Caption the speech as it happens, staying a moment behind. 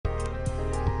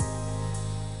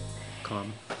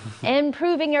calm.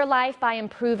 Improving your life by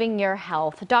improving your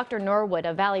health. Dr. Norwood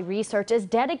of Valley Research is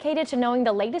dedicated to knowing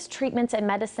the latest treatments and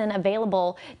medicine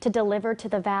available to deliver to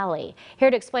the Valley. Here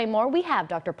to explain more, we have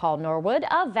Dr. Paul Norwood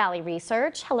of Valley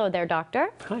Research. Hello there,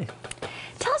 doctor. Hi.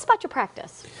 Tell us about your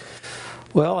practice.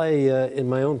 Well, in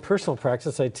my own personal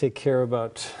practice, I take care of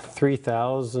about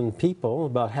 3,000 people.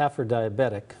 About half are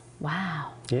diabetic.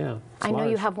 Wow. Yeah. I know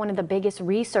you have one of the biggest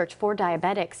research for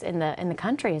diabetics in the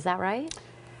country. Is that right?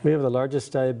 We have the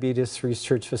largest diabetes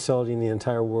research facility in the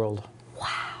entire world.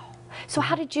 Wow. So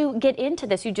how did you get into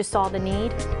this? You just saw the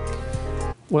need?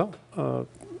 Well, a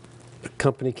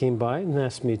company came by and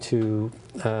asked me to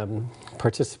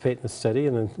participate in the study,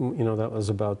 and then, you know, that was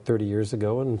about 30 years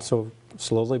ago, and so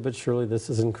slowly but surely this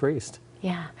has increased.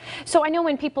 Yeah. So I know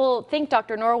when people think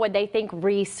Dr. Norwood, they think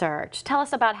research. Tell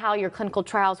us about how your clinical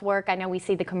trials work. I know we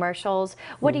see the commercials.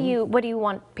 What do you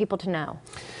want people to know?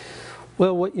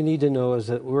 Well, what you need to know is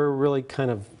that we're really kind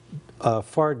of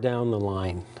far down the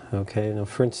line. Okay. Now,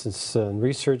 for instance, in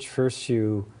research, first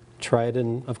you try it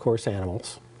in, of course,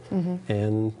 animals.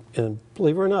 And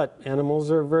believe it or not, animals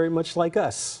are very much like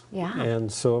us. Yeah.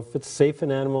 And so if it's safe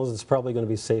in animals, it's probably going to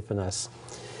be safe in us.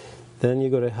 Then you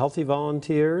go to healthy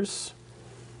volunteers.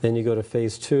 Then you go to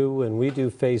phase 2, and we do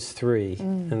phase 3.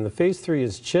 And the phase 3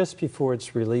 is just before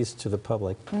it's released to the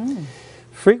public.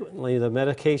 Frequently, the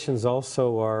medications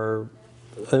also are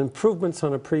improvements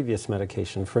on a previous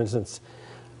medication. For instance,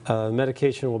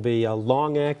 medication will be a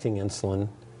long-acting insulin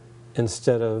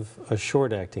instead of a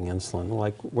short-acting insulin.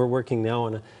 Like we're working now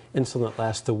on an insulin that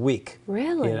lasts a week.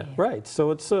 Really? Yeah, right.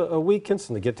 So it's a week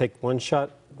insulin. You take one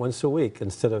shot once a week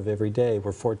instead of every day.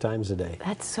 We're 4 times a day.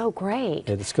 That's so great.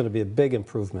 And it's going to be a big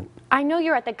improvement. I know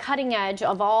you're at the cutting edge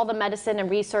of all the medicine and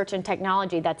research and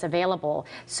technology that's available.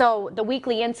 So the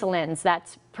weekly insulins,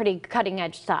 that's pretty cutting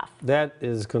edge stuff. That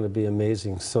is going to be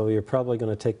amazing. So you're probably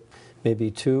going to take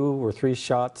maybe 2 or 3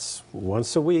 shots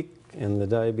once a week, and the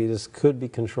diabetes could be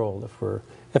controlled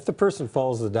if the person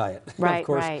follows the diet. Right, of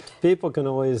course, right. People can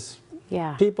always,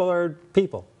 people are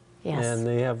people. Yes. And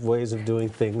they have ways of doing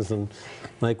things, and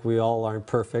like we all aren't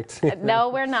perfect. No,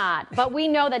 we're not. But we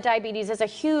know that diabetes is a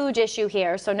huge issue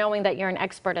here, so knowing that you're an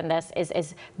expert in this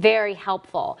is very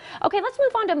helpful. Okay, let's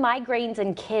move on to migraines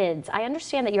in kids. I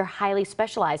understand that you're highly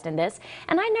specialized in this,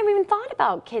 and I never even thought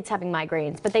about kids having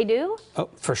migraines, but they do? Oh,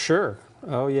 for sure.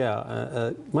 Oh,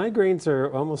 yeah. Migraines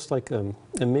are almost like a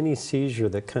mini seizure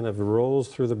that kind of rolls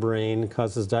through the brain,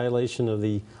 causes dilation of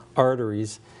the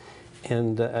arteries.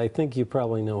 And I think you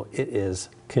probably know it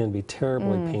can be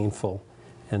terribly painful.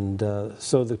 And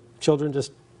so the children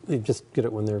just get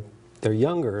it when they're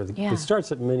younger. It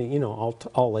starts at many,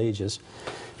 all ages.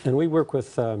 And we work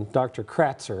with Dr.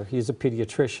 Kratzer. He's a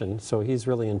pediatrician, so he's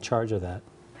really in charge of that.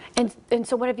 And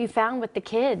so what have you found with the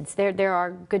kids? There are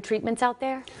good treatments out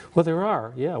there? Well, there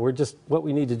are, yeah. What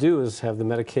we need to do is have the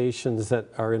medications that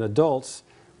are in adults.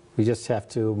 We just have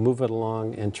to move it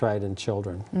along and try it in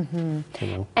children.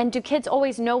 And do kids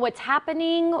always know what's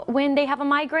happening when they have a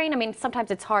migraine? I mean,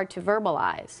 sometimes it's hard to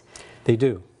verbalize. They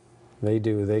do. They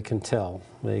do. They can tell.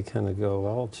 They kind of go,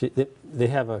 well, they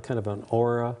have a kind of an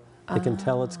aura. They can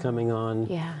tell it's coming on.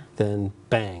 Then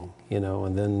bang,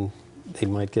 and then they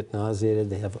might get nauseated.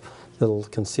 They have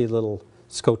can see little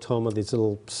scotoma, these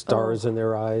little stars in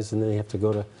their eyes, and then they have to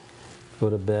go to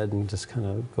bed and just kind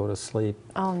of go to sleep.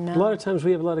 Oh, no. A lot of times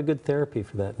we have a lot of good therapy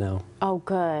for that now. Oh,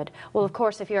 good. Well, of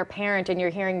course, if you're a parent and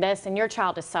you're hearing this and your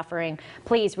child is suffering,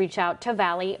 please reach out to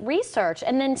Valley Research.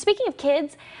 And then speaking of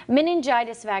kids,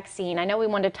 meningitis vaccine. I know we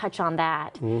wanted to touch on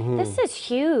that. This is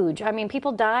huge. I mean,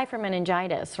 people die from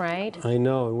meningitis, right? I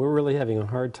know, and we're really having a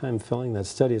hard time filling that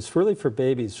study. It's really for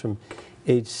babies from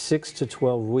age 6 to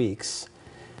 12 weeks.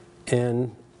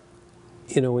 And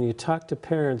when you talk to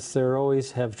parents, they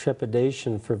always have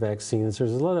trepidation for vaccines.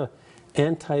 There's a lot of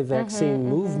anti-vaccine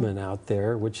movement out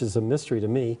there, which is a mystery to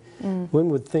me. One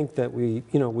would think that we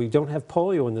don't have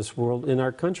polio in this world, in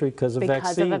our country, because of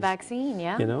vaccines. Because of a vaccine,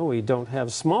 yeah. We don't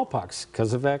have smallpox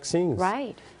because of vaccines.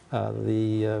 Right.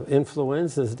 The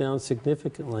influenza is down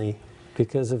significantly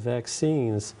because of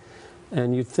vaccines.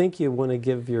 And you'd think you want to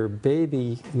give your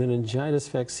baby meningitis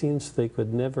vaccines so they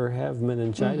could never have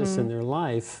meningitis in their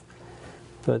life.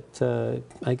 But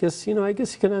I guess you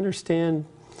can understand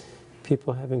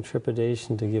people having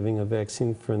trepidation to giving a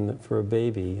vaccine for a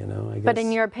baby, I guess. But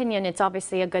in your opinion, it's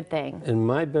obviously a good thing. In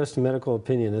my best medical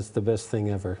opinion, it's the best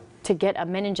thing ever. To get a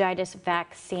meningitis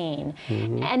vaccine.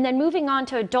 And then moving on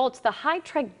to adults, the high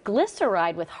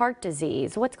triglyceride with heart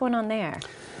disease. What's going on there?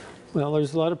 Well,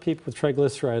 there's a lot of people with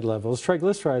triglyceride levels.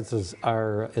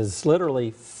 Triglycerides is literally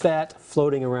fat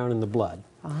floating around in the blood.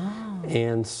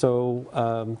 And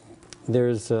so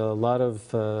there's a lot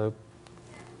of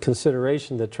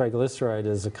consideration that triglyceride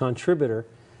is a contributor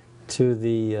to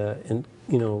the,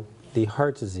 the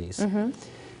heart disease.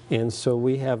 And so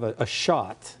we have a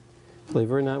shot. Believe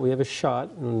it or not, we have a shot,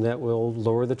 and that will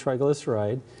lower the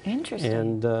triglyceride. Interesting.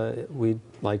 And we'd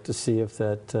like to see if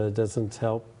that doesn't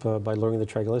help, by lowering the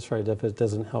triglyceride, if it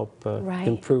doesn't help Right.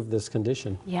 improve this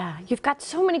condition. Yeah, you've got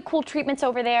so many cool treatments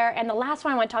over there. And the last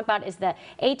one I want to talk about is the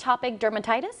atopic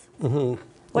dermatitis.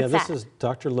 What's This that? is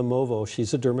Dr. Lemovo.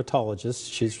 She's a dermatologist.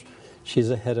 She's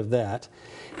ahead of that.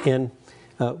 And,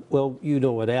 well, you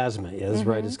know what asthma is,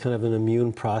 right? It's kind of an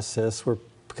immune process where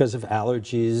because of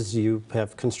allergies, you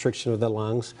have constriction of the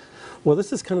lungs. Well,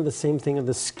 this is kind of the same thing in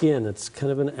the skin. It's kind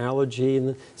of an allergy, and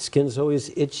the skin's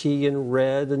always itchy and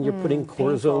red, and you're putting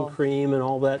cortisone painful. cream and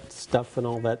all that stuff and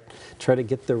all that, try to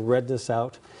get the redness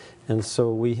out. And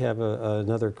so we have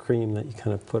another cream that you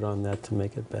kind of put on that to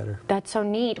make it better. That's so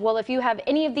neat. Well, if you have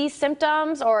any of these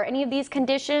symptoms or any of these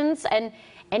conditions and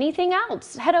anything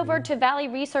else, head over to Valley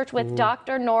Research with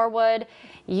Dr. Norwood.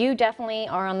 You definitely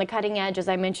are on the cutting edge, as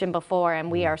I mentioned before,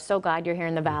 and we are so glad you're here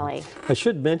in the Valley. I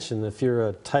should mention, if you're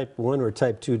a type 1 or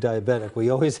type 2 diabetic,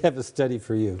 we always have a study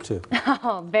for you, too.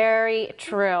 Oh, very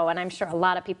true, and I'm sure a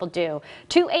lot of people do.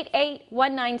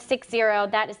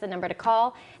 288-1960, that is the number to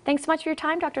call. Thanks so much for your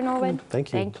time, Dr. Norwood. Thank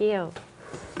you. Thank you.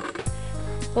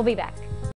 We'll be back.